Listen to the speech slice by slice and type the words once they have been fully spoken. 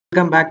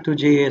Welcome back to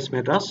JAS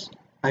Madras.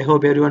 I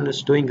hope everyone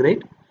is doing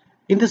great.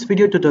 In this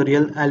video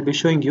tutorial, I'll be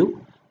showing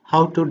you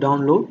how to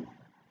download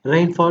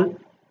rainfall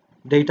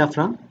data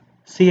from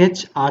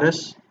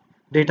CHRS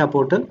data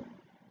portal.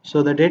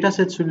 So the data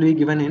sets will be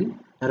given in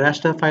a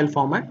raster file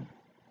format.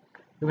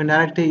 You can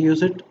directly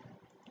use it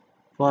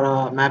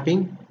for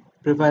mapping,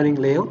 preparing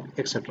layout,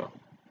 etc.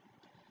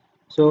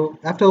 So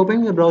after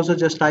opening the browser,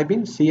 just type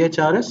in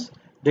CHRS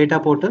data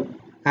portal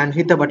and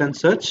hit the button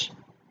search.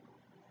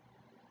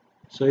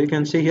 So you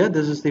can see here,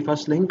 this is the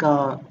first link,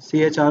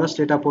 CHRS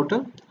data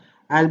portal.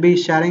 I'll be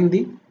sharing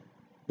the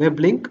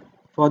web link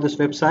for this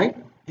website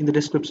in the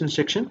description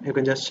section. You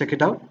can just check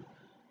it out.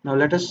 Now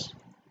let us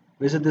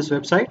visit this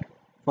website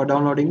for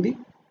downloading the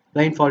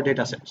rainfall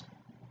datasets.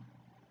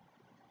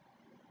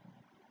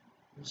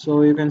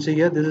 So you can see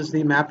here, this is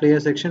the map layer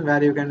section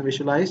where you can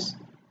visualize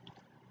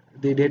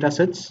the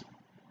datasets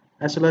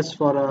as well as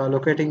for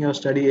locating your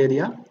study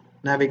area,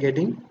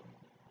 navigating.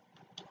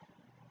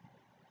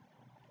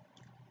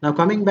 Now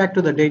coming back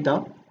to the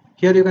data,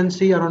 here you can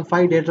see around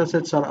 5 data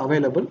sets are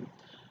available.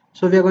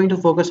 So we are going to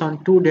focus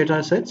on 2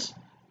 data sets.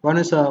 One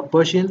is a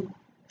Persian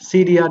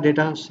CDR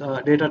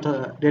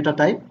data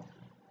type.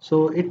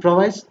 So it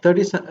provides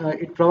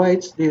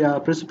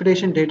the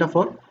precipitation data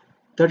for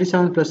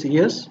 37 plus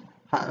years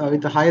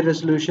with a high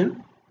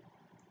resolution,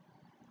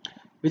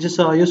 which is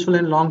useful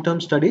in long-term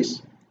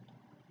studies.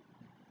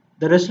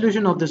 The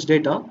resolution of this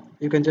data,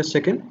 you can just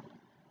check in.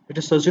 It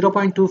is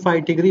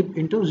 0.25 degree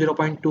into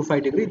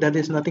 0.25 degree, that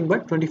is nothing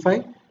but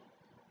 25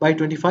 by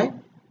 25.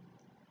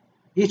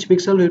 Each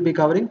pixel will be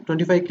covering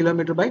 25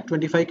 kilometer by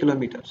 25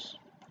 kilometers.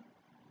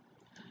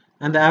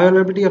 And the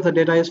availability of the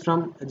data is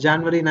from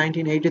January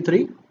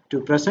 1983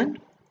 to present.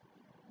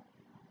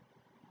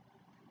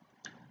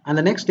 And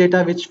the next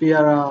data which we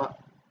are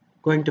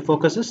going to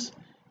focus is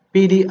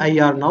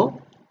PDIR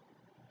now.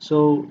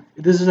 So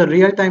this is a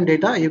real-time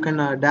data. You can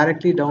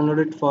directly download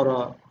it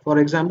for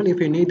example,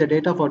 if you need the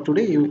data for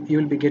today, you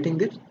will be getting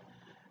this.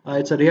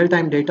 It's a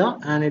real-time data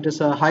and it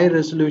is a high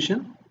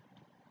resolution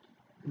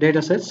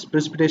data sets,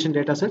 precipitation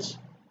data sets.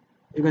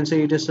 You can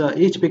see it is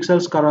each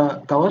pixels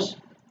covers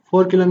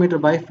 4 kilometer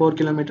by 4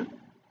 kilometer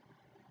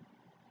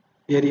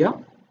area.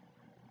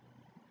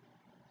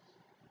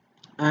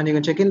 And you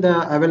can check in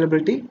the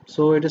availability.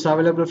 So it is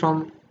available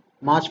from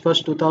March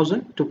 1st,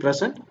 2000 to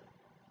present.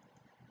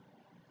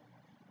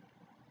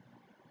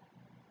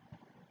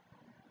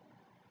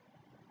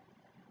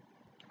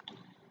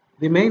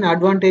 The main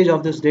advantage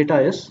of this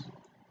data is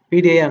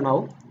PDIR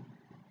now.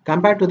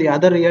 Compared to the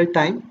other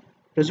real-time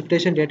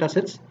precipitation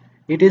datasets,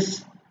 it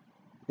is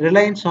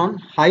reliance on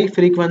high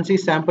frequency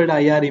sampled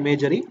IR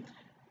imagery.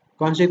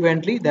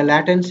 Consequently, the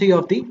latency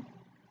of the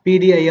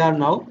PDIR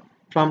now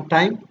from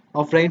time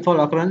of rainfall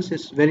occurrence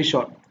is very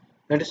short,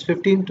 that is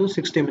 15 to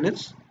 60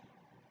 minutes.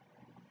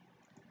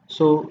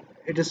 So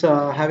it is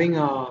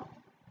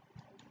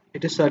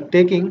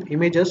taking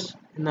images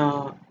in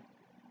a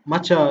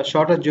much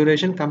shorter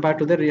duration compared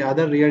to the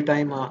other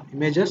real-time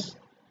images.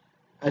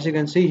 As you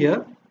can see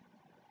here,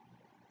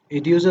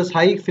 it uses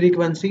high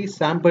frequency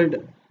sampled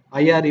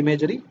IR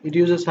imagery. It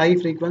uses high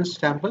frequency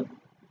sample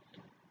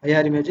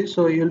IR imagery,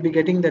 so you will be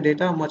getting the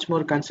data much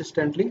more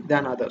consistently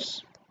than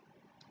others.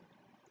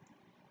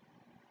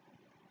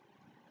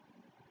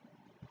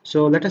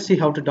 So let us see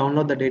how to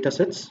download the data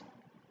sets.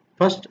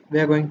 First, we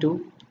are going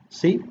to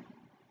see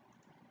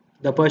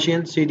the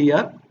Persian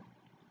CDR.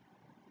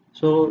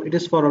 So it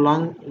is for a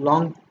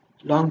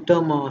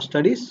long-term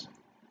studies,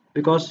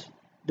 because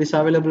this is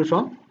available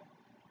from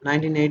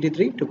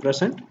 1983 to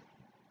present.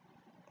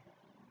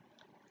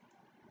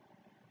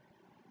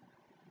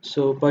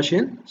 So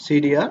Persian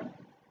CDR,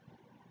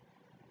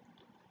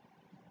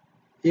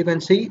 you can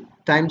see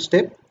time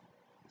step,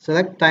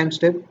 select time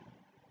step.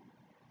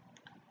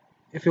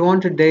 If you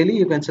want it daily,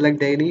 you can select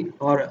daily,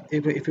 or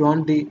if you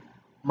want the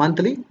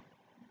monthly,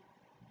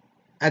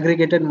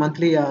 aggregated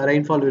monthly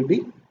rainfall will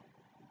be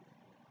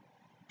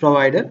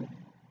provided.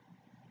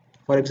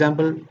 For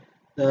example,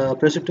 the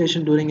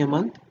precipitation during a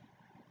month,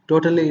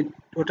 totally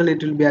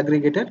it will be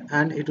aggregated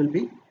and it will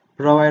be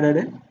provided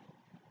in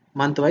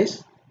month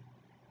wise.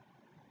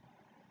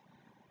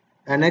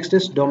 And next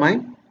is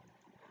domain.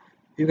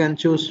 You can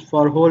choose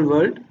for whole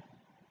world,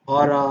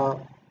 or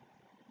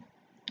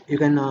you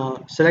can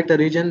select a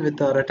region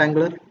with a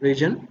rectangular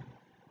region.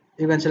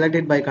 You can select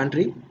it by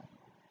country,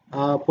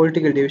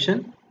 political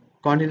division,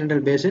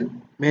 continental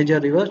basin, major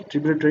river,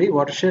 tributary,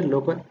 watershed,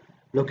 local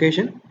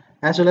location,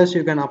 as well as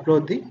you can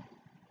upload the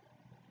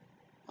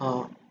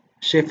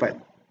shapefile.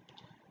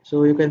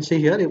 So you can see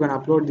here, you can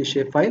upload the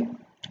shapefile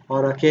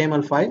or a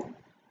KML file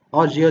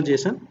or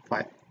GeoJSON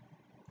file.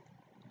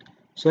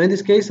 So in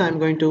this case, I am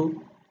going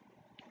to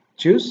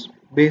choose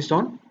based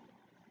on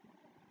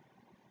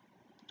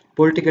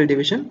political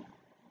division.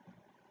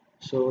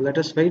 So let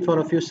us wait for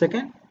a few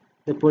seconds.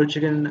 The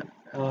political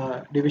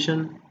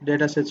division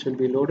datasets will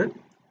be loaded.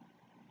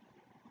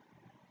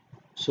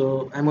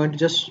 So I'm going to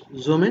just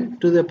zoom in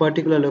to the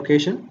particular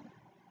location.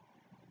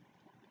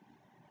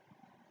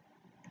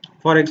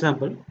 For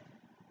example,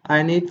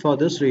 I need for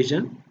this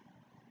region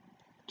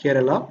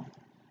Kerala.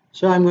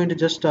 So I'm going to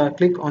just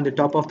click on the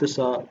top of this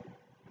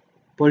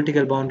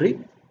political boundary.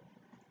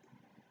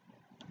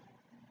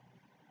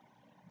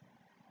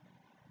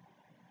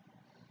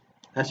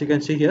 As you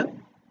can see here,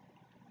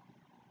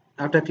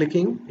 after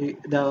clicking,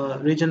 the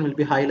region will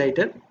be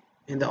highlighted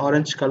in the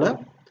orange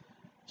color.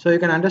 So you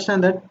can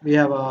understand that we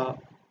have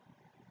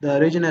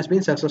the region has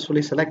been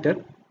successfully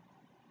selected.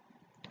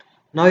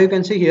 Now you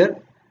can see here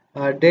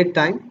date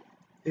time.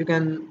 You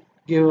can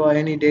give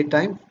any date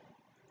time.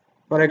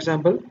 For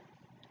example,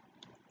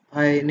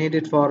 I need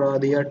it for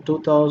the year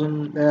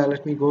 2000.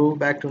 Let me go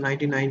back to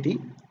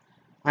 1990.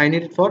 I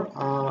need it for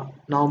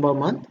November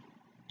month.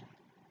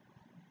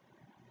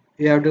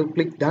 You have to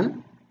click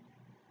done.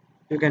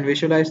 You can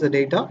visualize the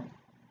data.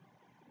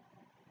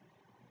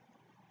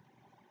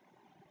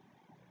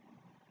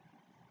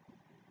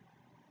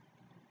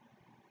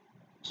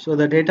 So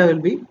the data will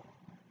be,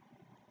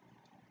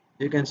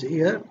 you can see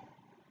here,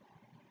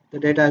 the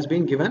data has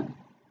been given.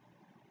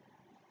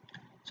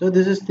 So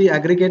this is the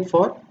aggregate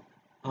for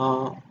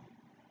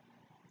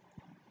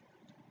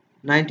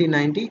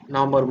 1990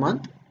 November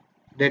month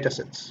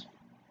datasets.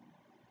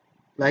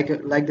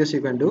 Like this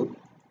you can do.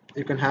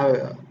 You can have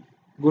a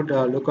good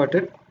look at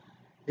it.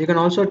 You can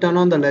also turn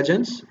on the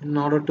legends in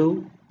order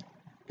to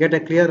get a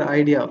clear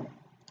idea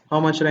how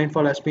much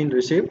rainfall has been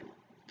received.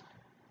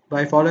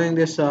 By following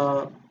this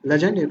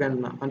legend, you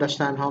can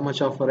understand how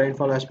much of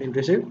rainfall has been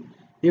received.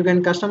 You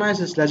can customize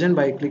this legend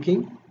by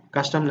clicking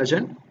custom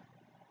legend.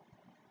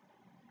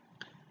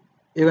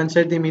 You can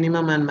set the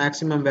minimum and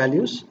maximum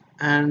values,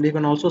 and you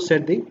can also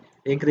set the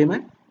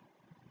increment.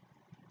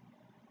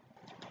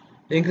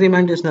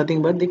 Increment is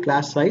nothing but the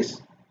class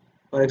size.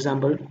 For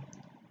example,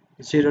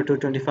 0 to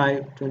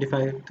 25,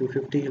 25 to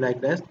 50,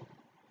 like that.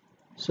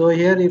 So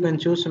here you can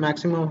choose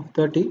maximum of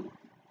 30.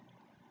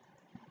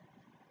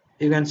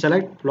 You can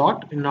select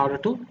plot in order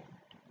to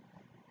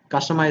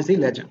customize the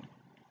legend.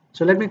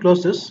 So let me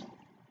close this.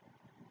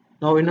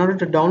 Now in order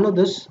to download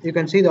this, you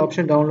can see the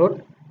option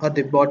download at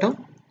the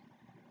bottom.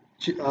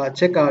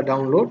 Check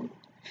download.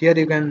 Here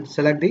you can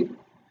select the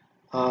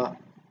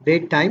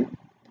date time.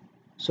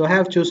 So I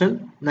have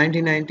chosen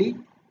 1990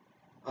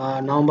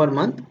 November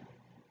month.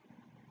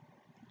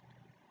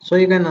 So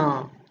you can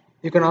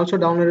also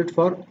download it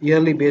for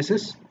yearly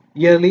basis.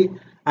 Yearly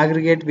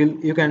aggregate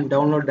you can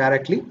download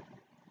directly.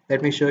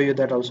 Let me show you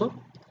that also.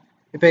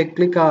 If I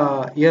click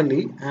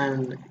yearly,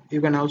 and you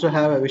can also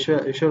have a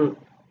visual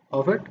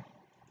of it.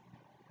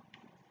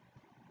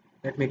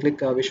 Let me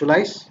click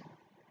visualize.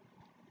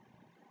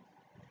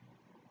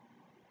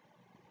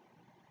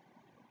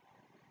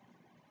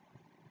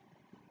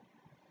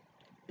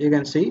 You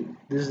can see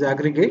this is the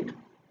aggregate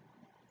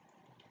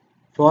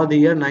for the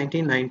year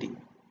 1990.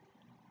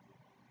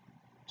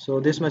 So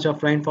this much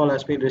of rainfall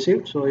has been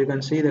received. So you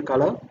can see the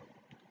color.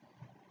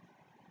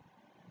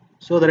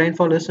 So the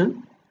rainfall is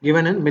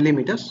given in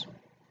millimeters.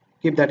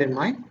 Keep that in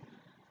mind.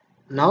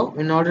 Now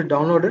in order to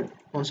download it,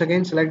 once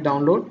again select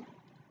download.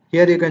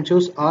 Here you can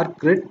choose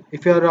ArcGrid.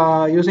 If you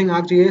are using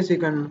ArcGIS, you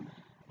can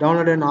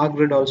download an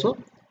ArcGrid also,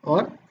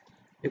 or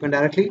you can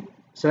directly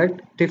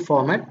select TIFF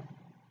format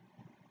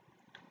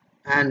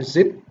and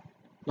zip.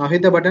 Now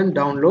hit the button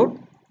download.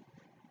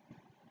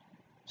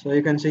 So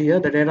you can see here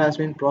the data has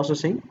been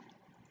processing.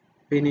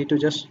 We need to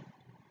just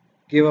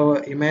give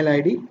our email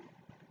ID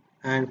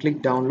and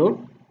click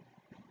download.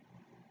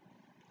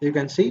 You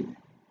can see,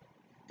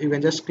 you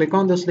can just click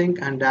on this link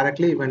and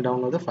directly you can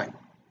download the file.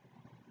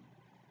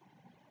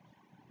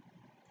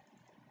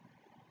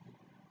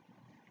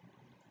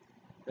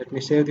 Let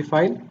me save the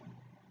file.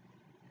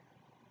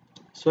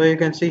 So you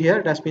can see here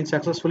it has been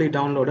successfully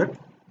downloaded.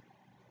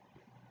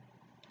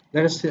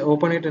 Let us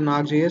open it in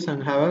ArcGIS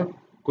and have a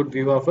good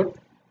view of it.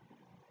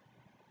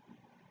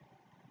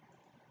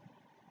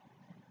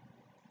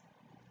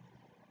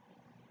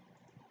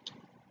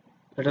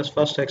 Let us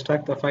first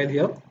extract the file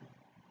here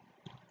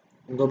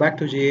and go back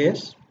to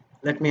GIS.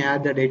 Let me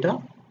add the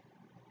data.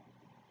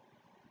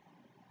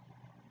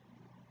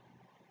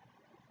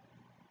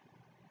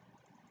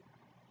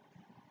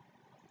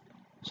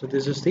 So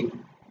this is the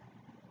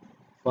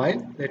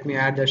file. Let me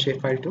add the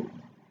shapefile too.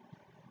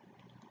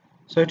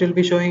 So it will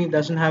be showing it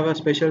doesn't have a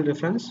special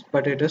difference,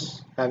 but it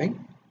is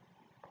having.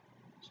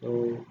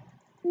 So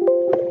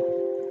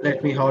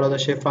let me hollow the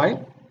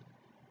shapefile.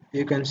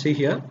 You can see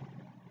here.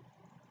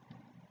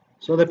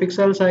 So the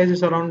pixel size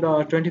is around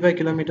 25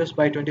 kilometers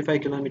by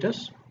 25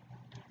 kilometers.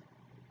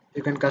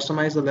 You can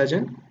customize the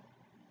legend.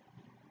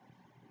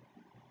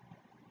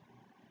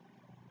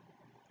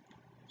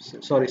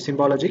 Sorry,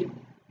 symbology.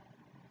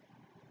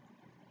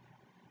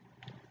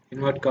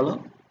 Invert color.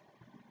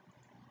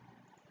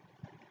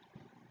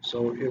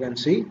 So you can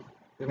see,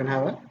 you can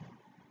have a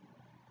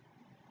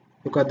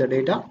look at the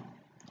data.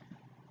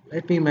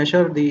 Let me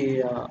measure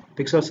the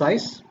pixel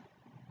size.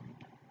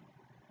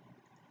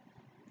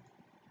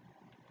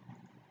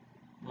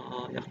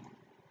 Yeah.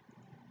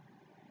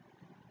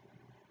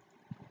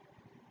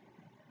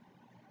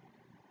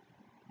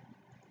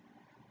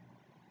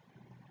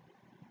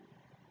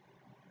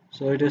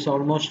 So it is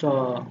almost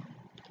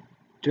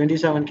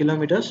 27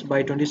 kilometers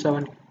by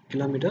 27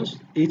 kilometers.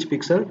 Each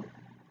pixel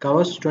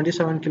covers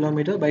 27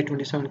 kilometer by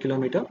 27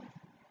 kilometer.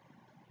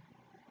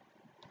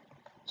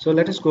 So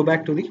let us go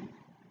back to the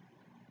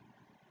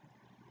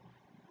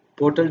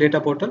data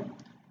portal.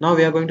 Now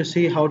we are going to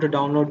see how to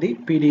download the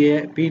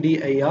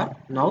PDIR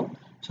now.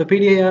 So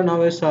PDIR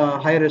now is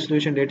high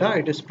resolution data.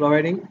 It is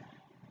providing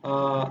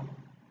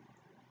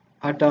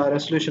at a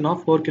resolution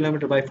of 4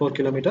 kilometer by 4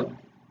 kilometer.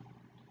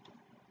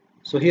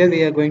 So here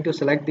we are going to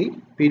select the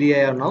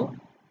PDIR now.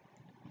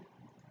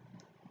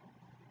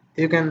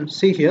 You can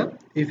see here,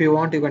 if you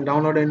want, you can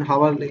download in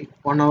hourly,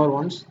 1 hour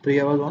once, 3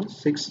 hours once,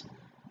 6,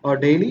 or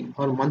daily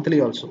or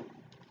monthly also.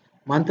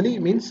 Monthly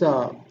means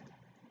you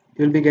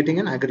will be getting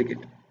an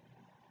aggregate,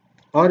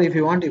 or if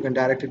you want, you can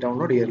directly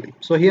download yearly.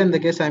 So here in the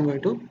case I am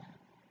going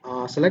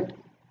to select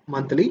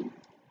monthly,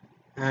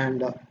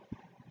 and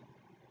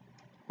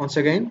once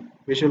again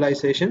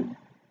visualization.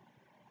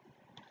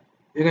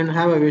 You can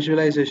have a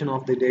visualization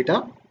of the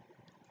data.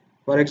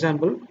 For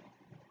example,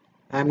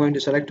 I am going to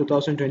select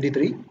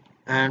 2023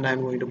 and I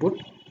am going to put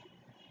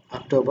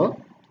October.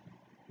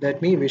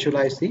 Let me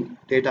visualize the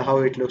data, how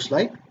it looks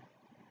like.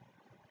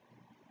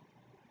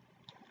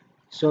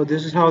 So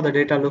this is how the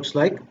data looks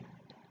like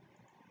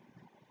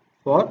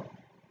for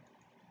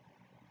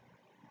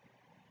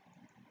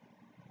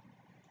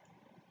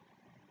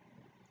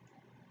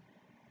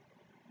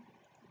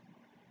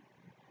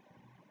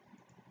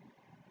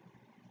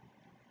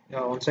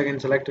once again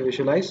select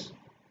visualize.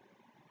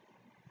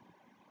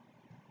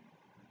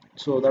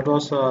 So that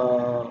was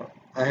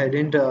I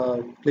didn't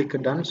click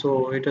done,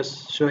 so it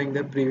is showing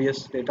the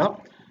previous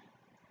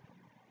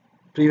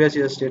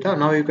year's data.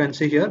 Now you can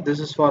see here, this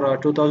is for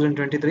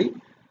 2023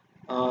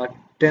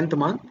 10th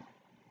month.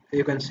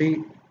 You can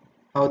see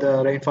how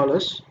the rainfall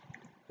is.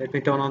 Let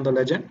me turn on the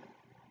legend.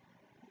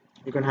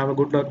 You can have a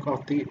good look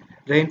of the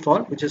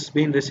rainfall which has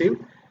been received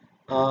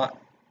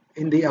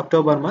in the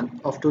October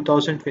month of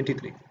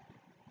 2023.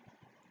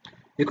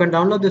 You can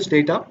download this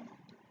data.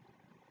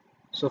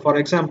 So for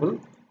example,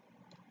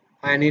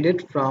 I need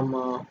it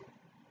from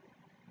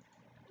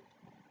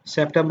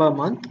September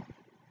month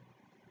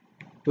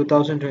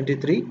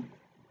 2023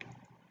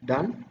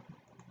 done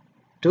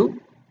to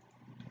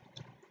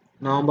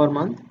November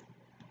month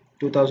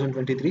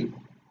 2023.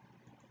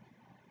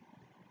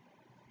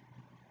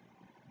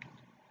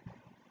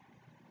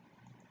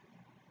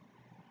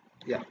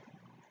 Yeah,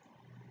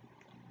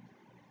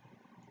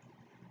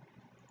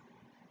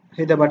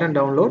 hit the button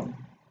download.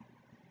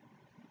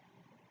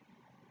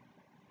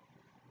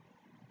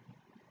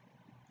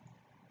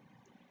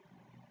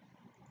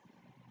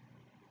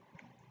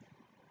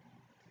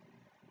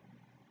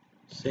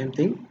 Same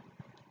thing,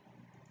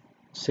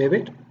 save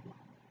it.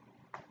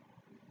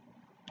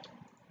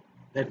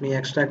 Let me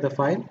extract the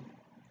file.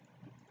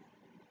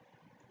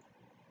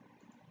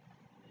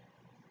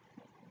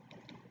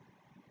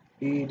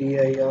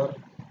 PDIR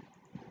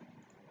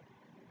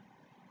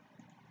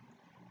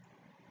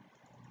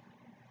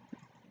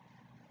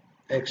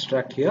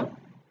extract here.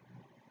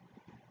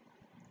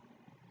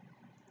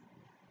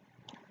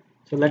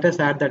 So let us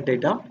add that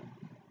data.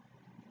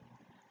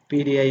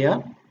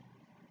 PDIR.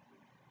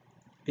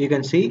 You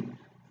can see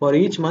for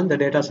each month the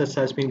data sets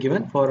has been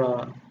given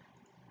for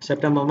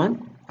September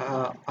month,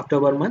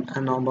 October month,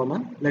 and November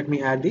month. Let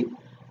me add the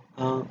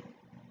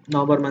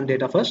November month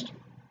data first.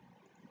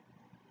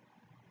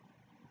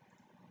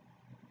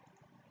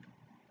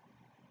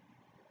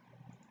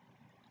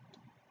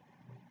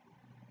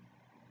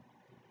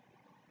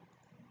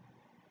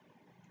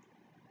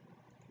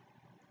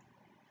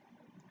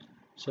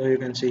 So you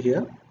can see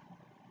here,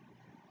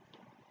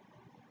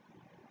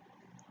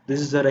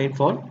 this is the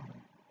rainfall,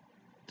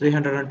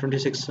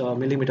 326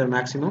 millimeter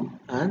maximum,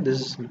 and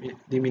this is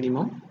the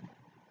minimum.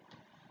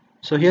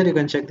 So here you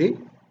can check the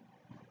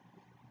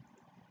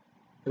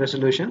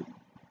resolution.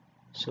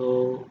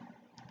 So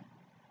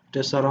it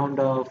is around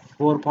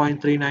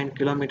 4.39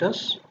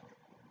 kilometers.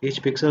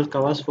 Each pixel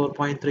covers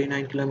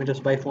 4.39 kilometers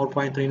by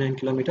 4.39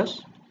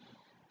 kilometers.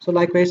 So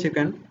likewise you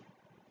can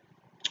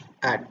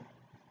add.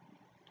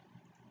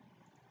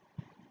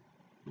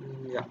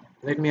 Yeah,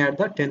 let me add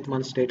the 10th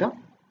month's data,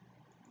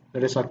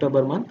 that is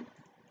October month.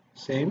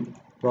 Same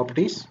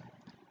properties.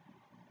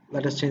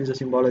 Let us change the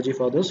symbology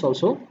for this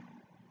also.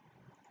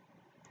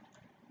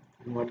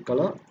 In what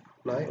color?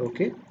 Apply.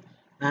 Okay.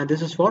 And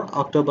this is for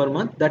October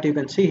month, that you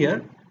can see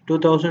here,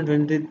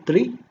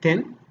 2023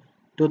 10,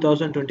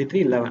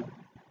 2023 11.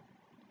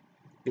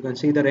 You can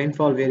see the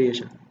rainfall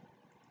variation.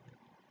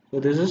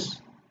 So this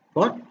is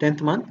for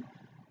 10th month.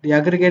 The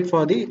aggregate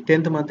for the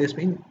 10th month is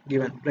being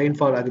given,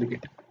 rainfall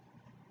aggregate.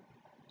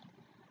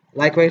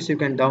 Likewise you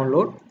can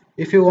download.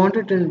 If you want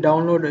it in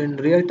download in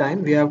real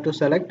time, we have to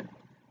select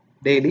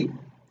daily,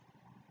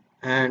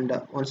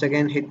 and once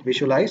again hit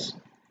visualize.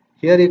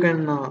 Here you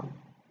can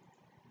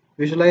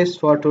visualize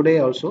for today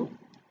also.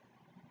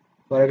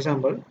 For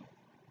example,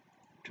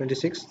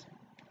 26th,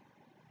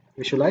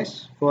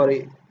 visualize for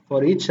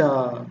each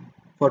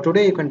for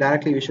today. You can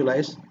directly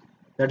visualize,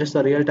 that is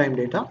the real-time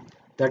data,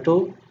 that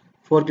too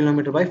 4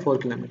 kilometer by 4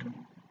 kilometer,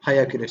 high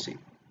accuracy.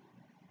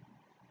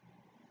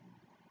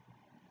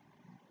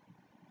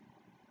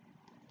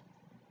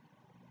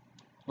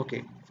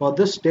 Okay, for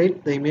this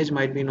date the image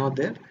might be not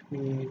there.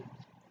 Let me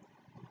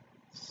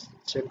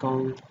check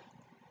on.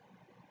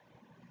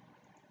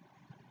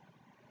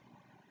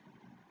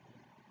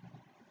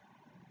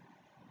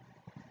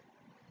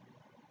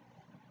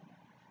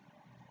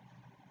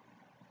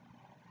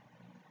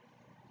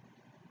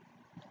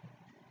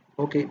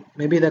 Okay,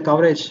 maybe the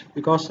coverage,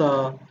 because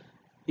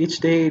each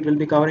day it will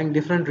be covering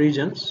different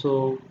regions,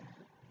 so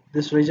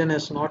this region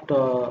is not,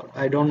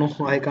 I don't know,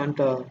 I can't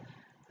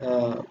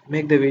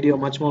make the video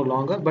much more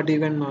longer, but you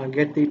can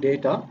get the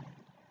data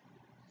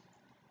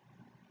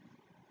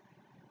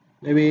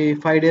maybe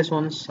 5 days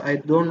once. I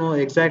don't know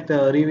exact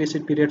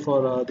revisit period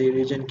for the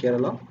region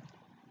Kerala.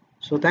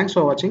 So thanks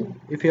for watching.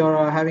 If you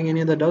are having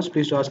any other doubts,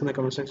 please do ask in the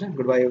comment section.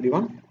 Goodbye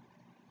everyone.